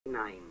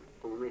line.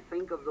 When we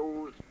think of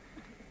those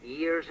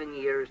years and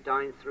years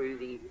down through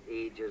the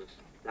ages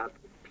that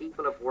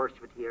people have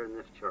worshipped here in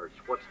this church,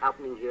 what's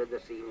happening here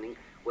this evening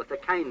with the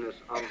kindness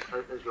of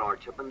His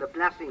Lordship and the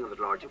blessing of His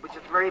Lordship, which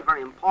is very,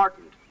 very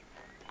important,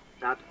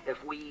 that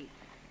if we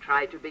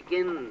try to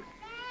begin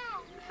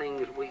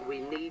things, we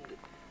need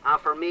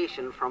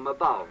affirmation from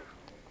above.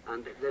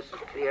 And this is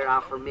clear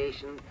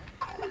affirmation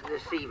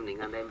this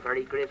evening, and I'm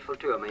very grateful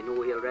to him. I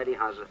know he already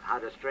has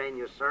had a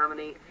strenuous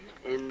ceremony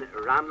in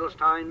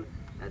Randallstown,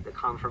 the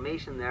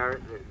confirmation there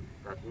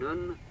at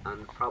noon,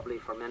 and probably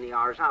for many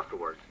hours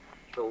afterwards.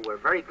 So we're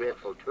very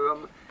grateful to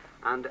him,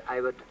 and I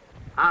would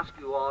ask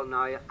you all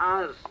now,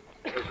 as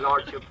His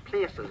Lordship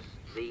places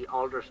the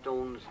altar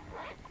stones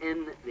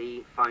in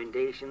the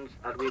foundations,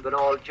 that we would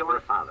all join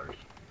our fathers.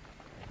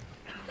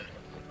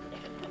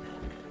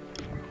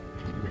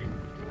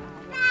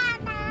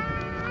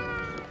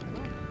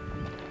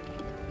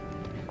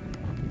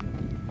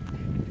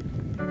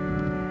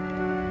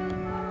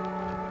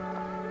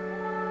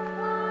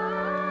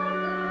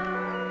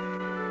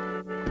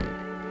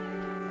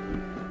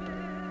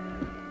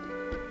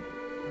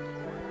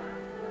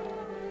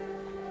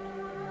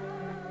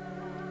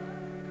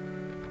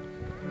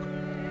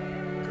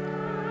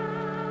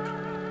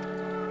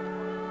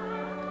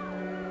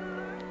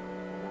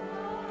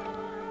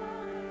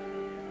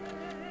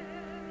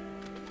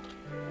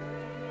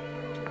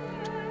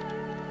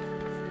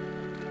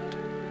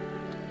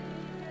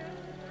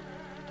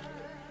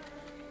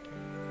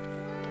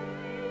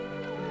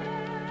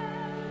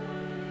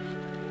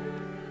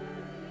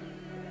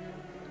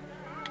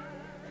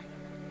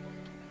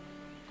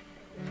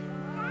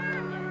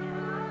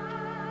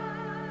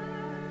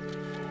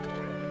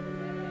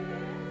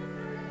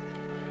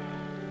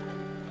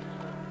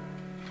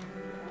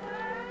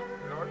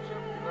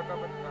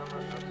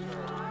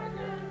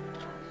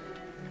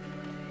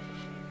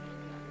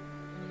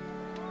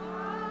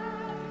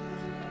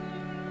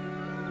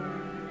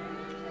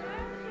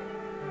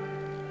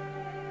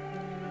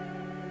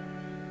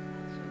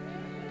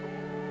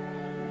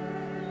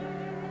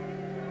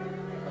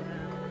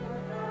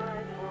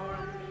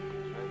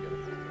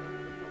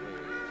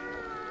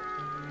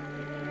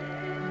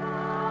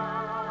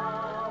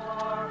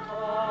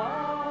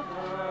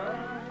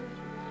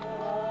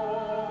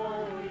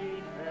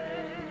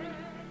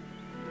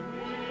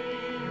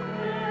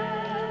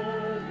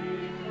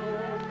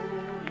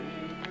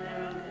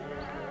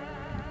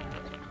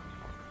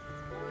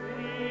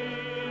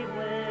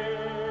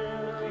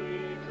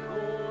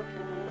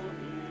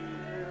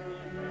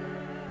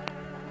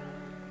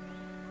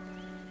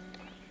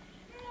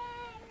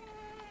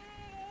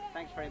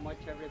 Thanks very much,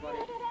 everybody.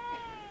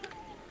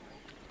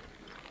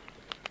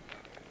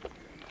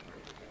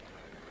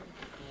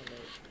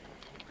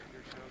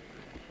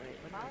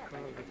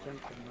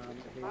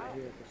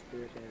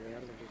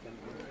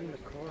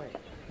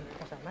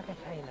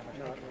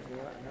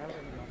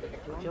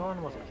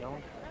 John, was it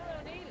John?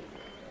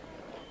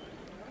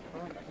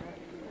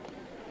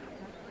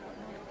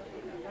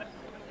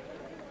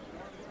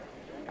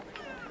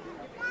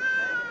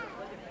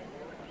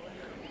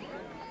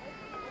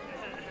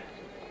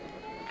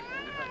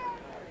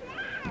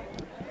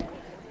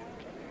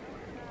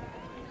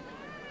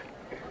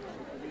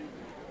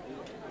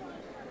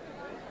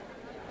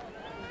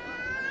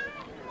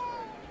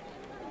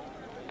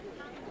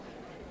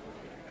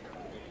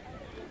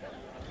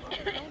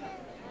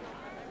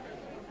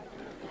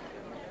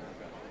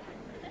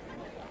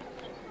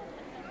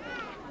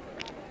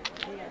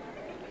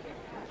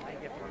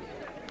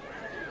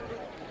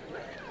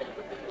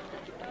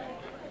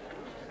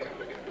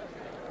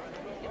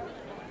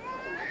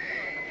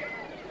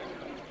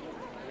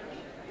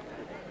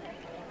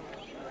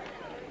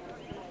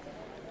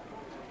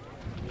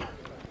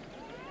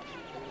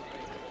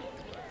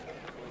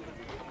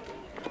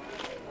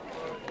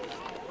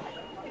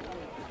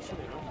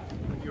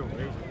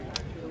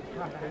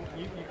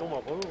 You come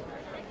up, oh.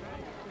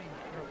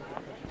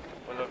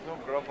 Well, there's no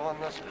grub on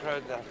this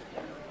crowd then.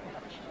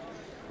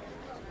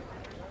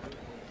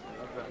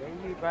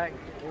 You back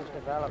just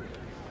developed.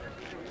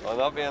 Well,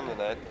 that'll be in the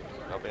night.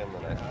 That'll be in the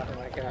night.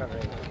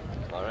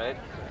 Alright.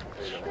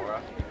 See you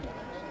tomorrow.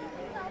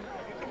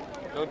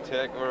 Don't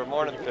take, we're a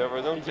morning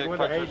favour, don't take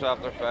pictures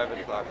after 5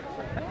 o'clock.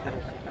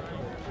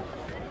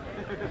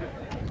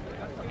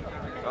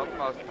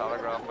 Belfast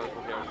Telegraph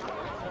isn't here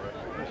tonight.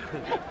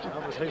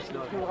 That was his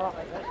note.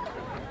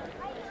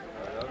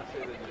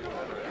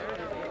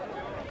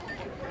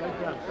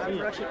 I'm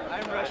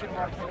rushing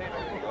Mark today.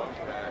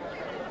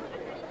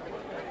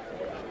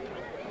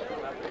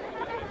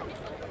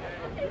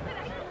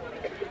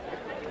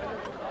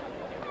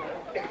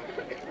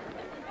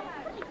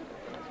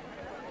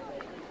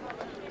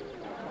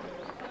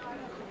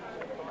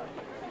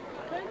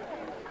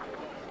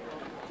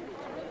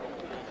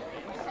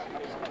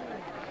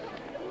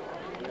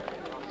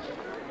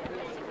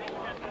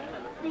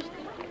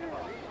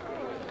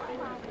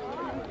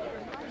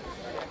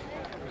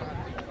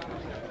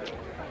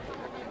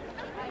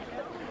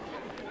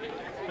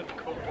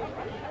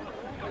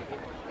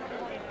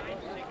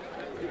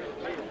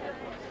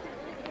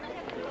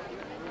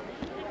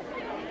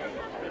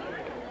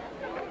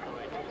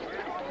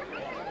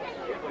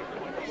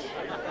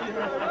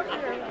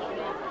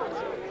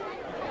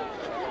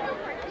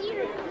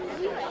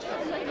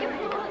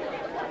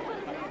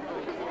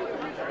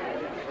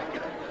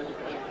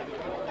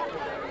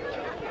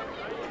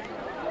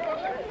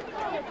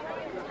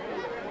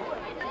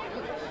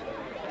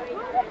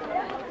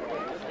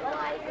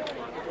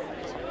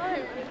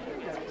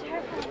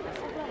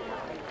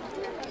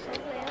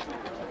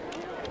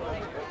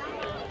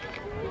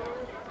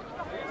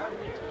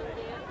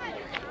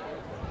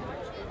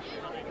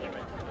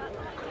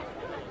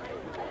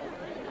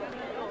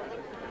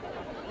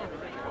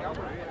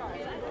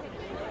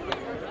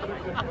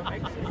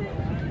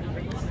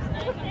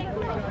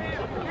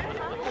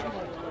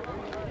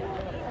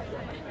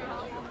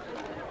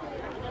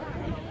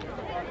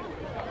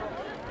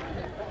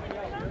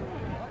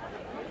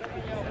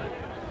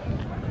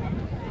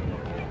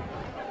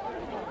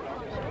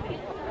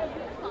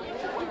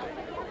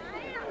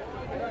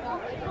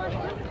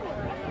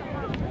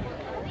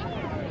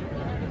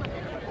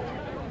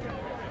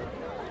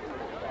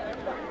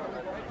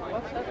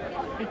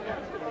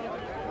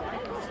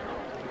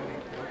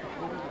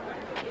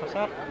 What's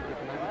that?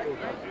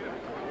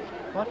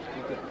 What?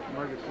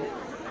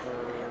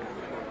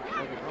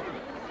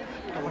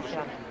 How much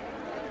that?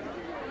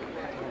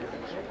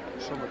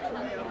 So much.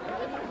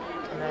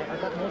 And I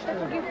got most of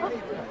them. I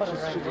put them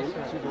right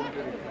next to them.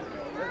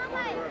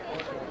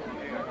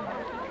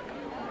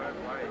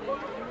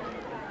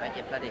 Bet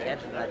je bloody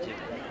head from that, Jim.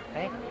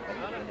 Hey?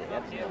 Bloody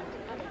head, Jim.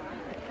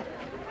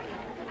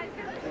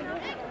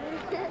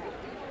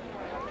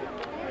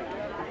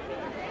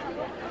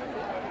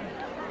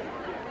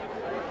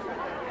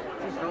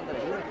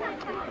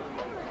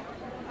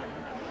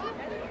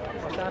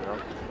 What's that?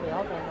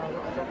 Yeah,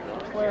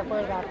 where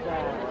that,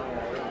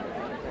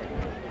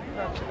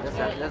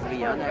 Let's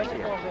be on next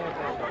year.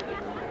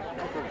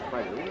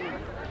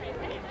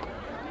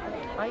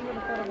 I would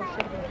have thought it was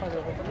sitting because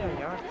of the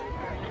yard.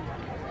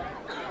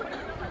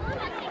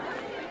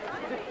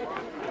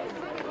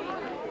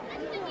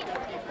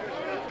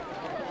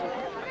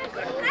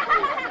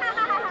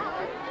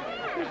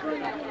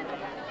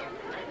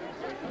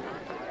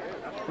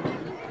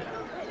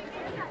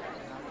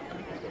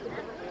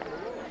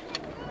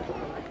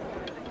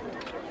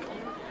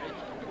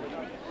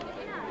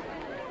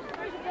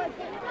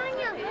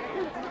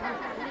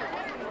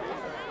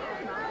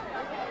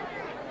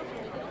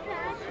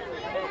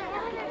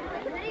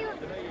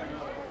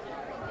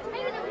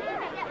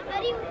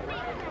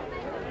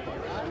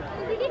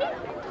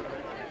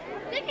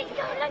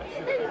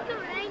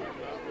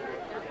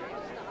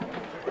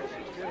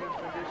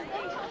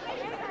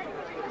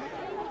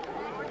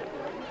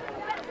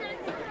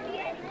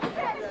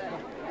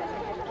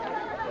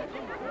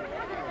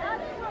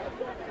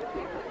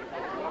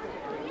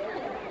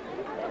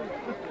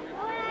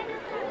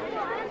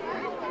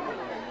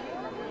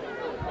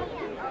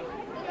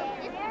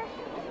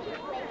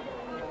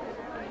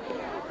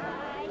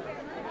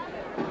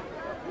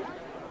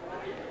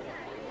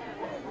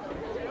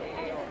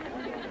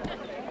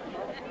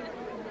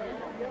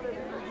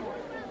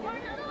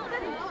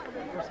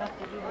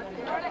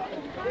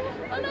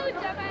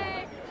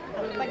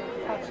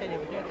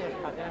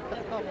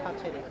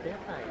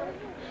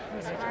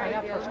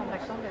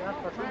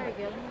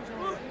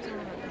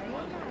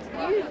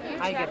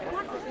 I get it.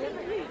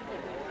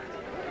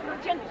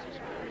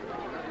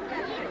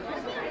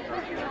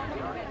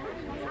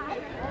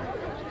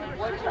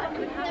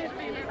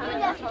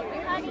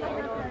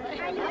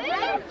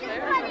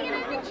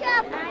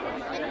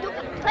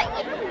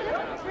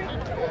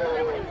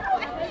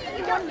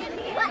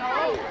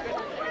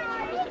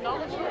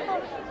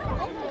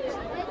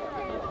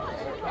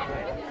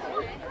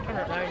 Turn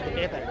it around the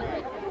baby.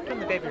 Turn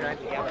the baby around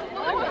together.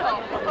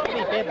 Give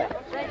me baby.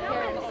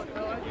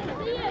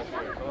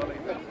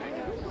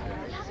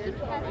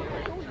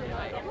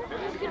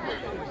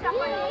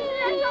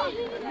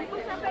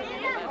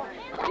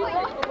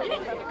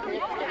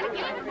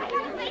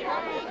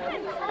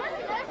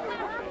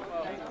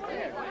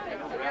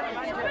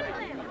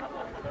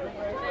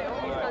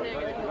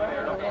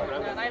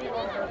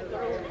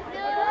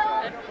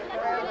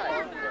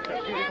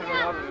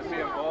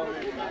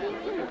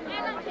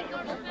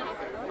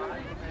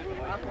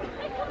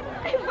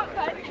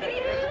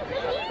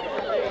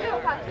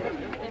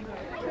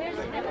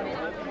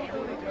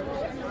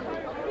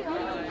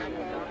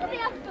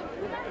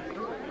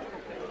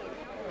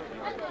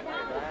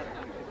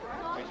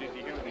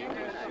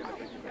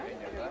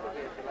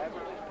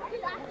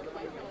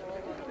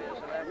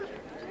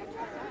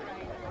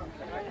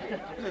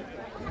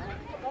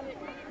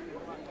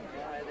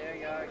 There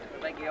you are,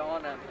 like you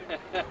on him.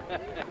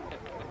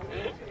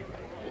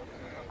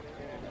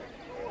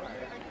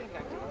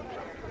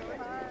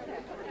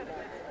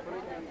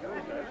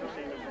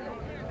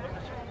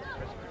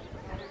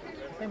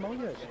 They're all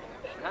yours.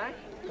 Huh?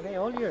 Are they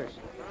all yours?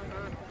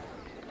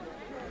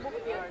 But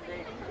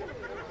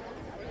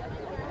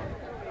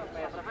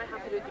if I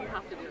have to do it, you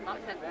have to do it. Not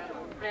send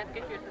Brent,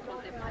 get yours this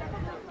one.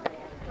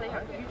 Play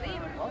her. You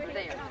leave it over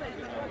there.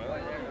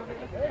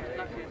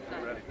 Not yours.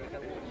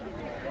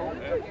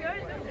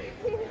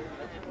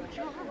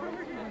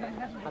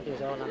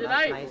 County's all and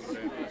that's nice.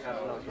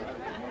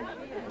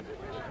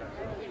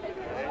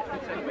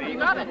 You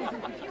got it.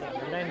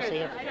 I'm down to see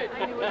it.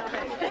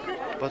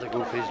 Wat een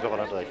goed vis nog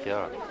aan het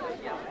ja.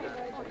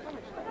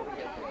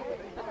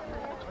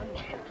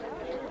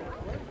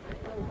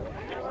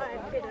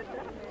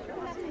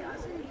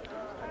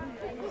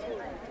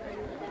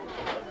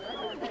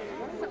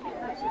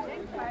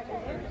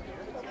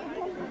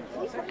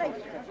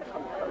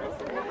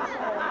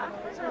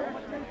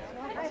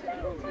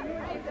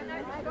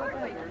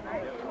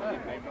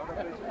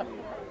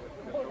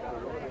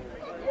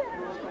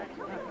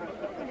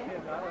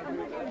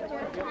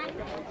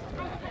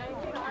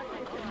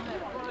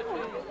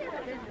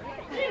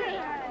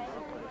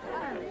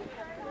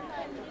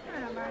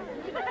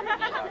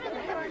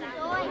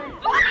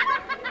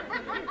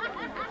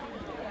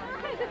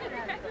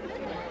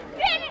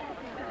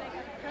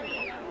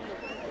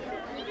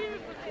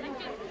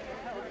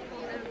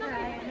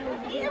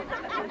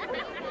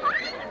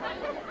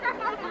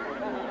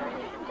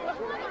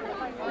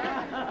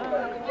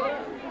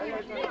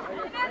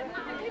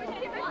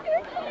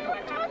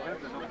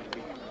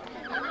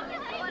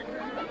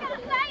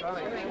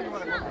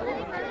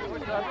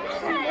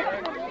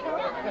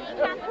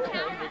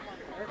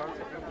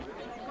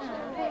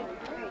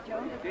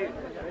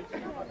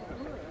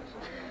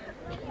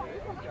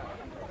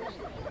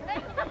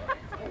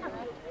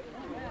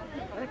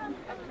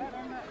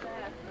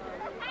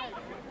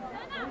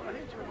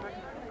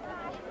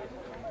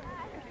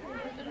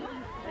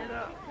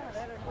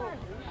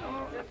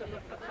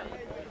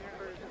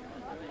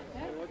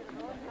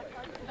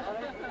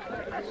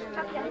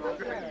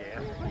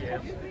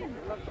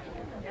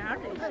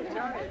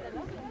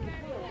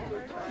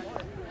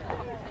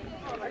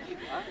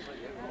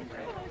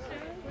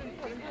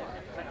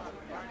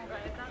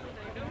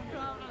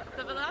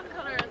 The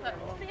binoculars that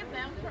save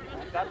them from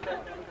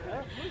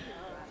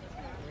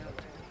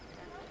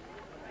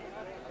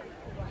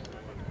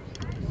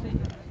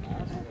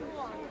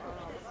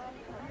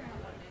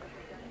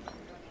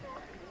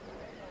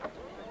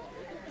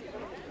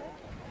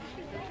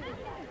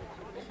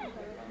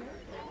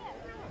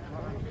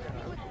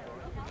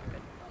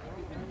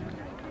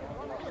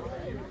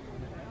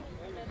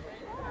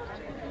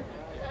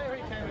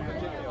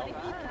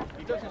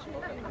He doesn't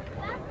smoke anymore.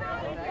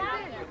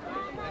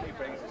 He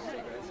brings his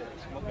cigarettes and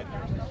smoking.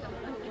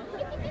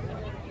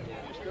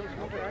 You're still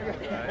smoking, are you?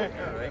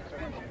 All right.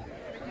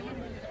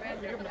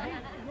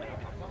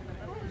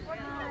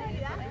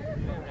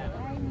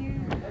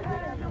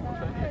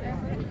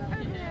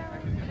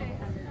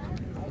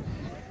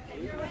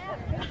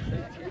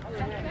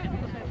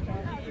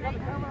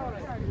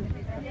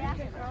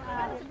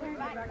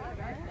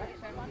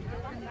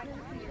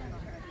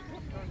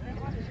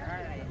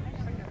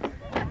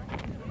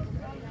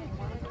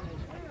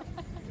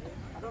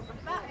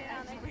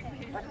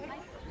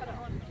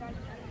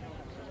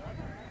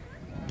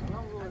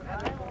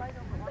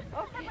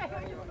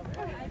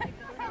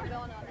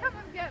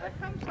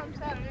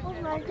 Oh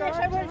my gosh,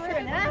 I went for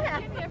an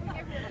hour.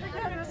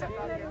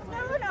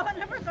 No, I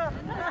never got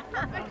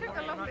I took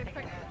a lovely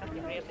picture.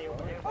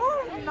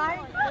 Oh my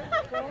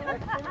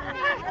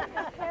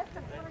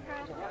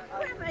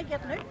Where am I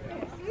getting out?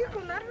 You go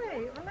that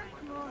way. Well, let's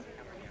come on.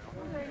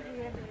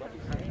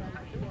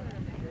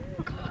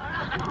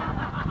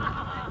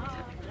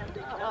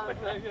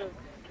 Very good.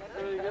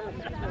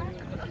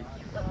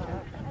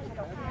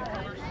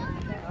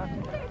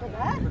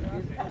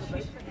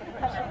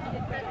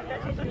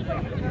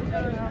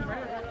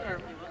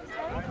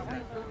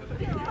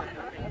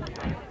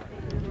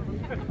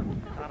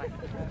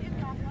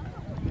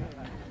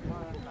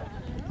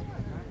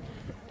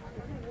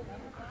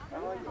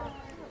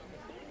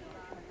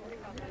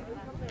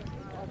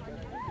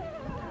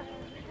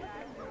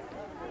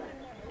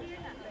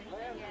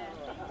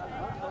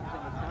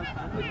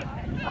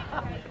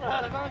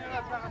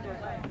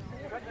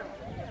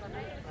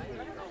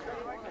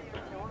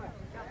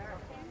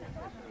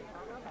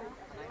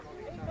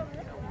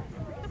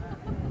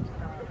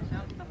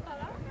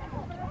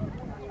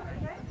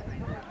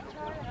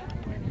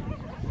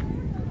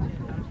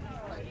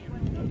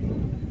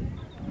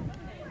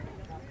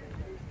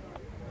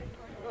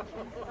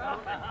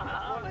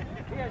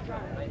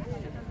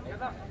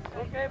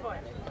 Okay, boy.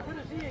 Good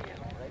to see you again.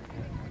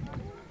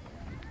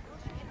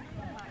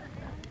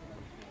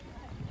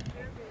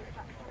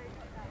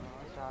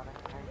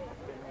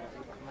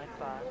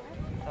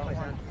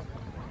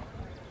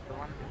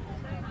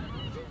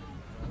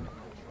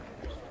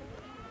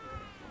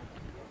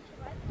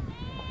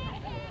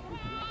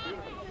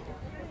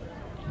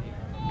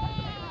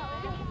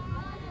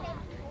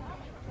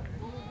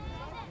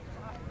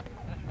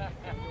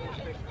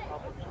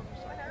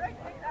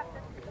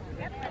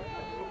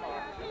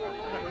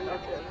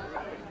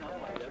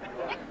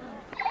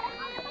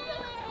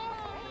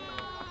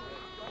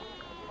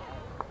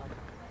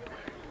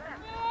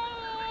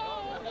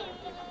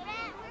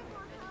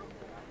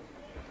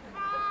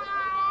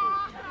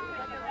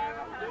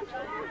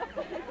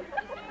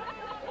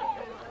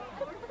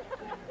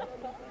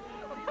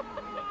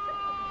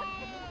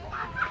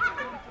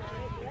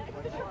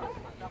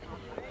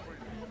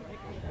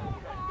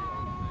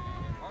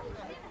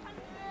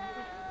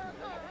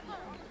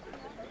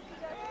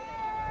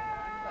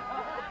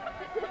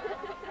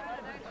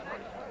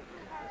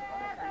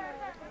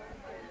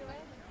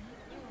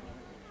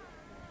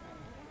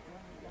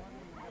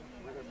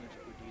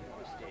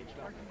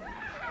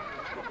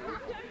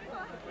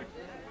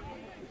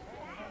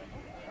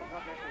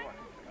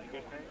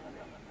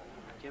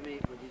 Jimmy,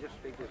 would you just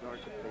speak to his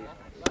lordship, please?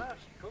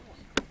 Last, come on.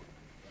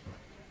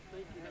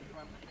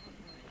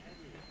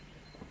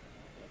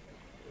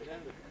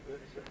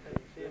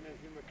 Saying if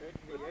you were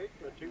taking me out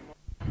for 2 months.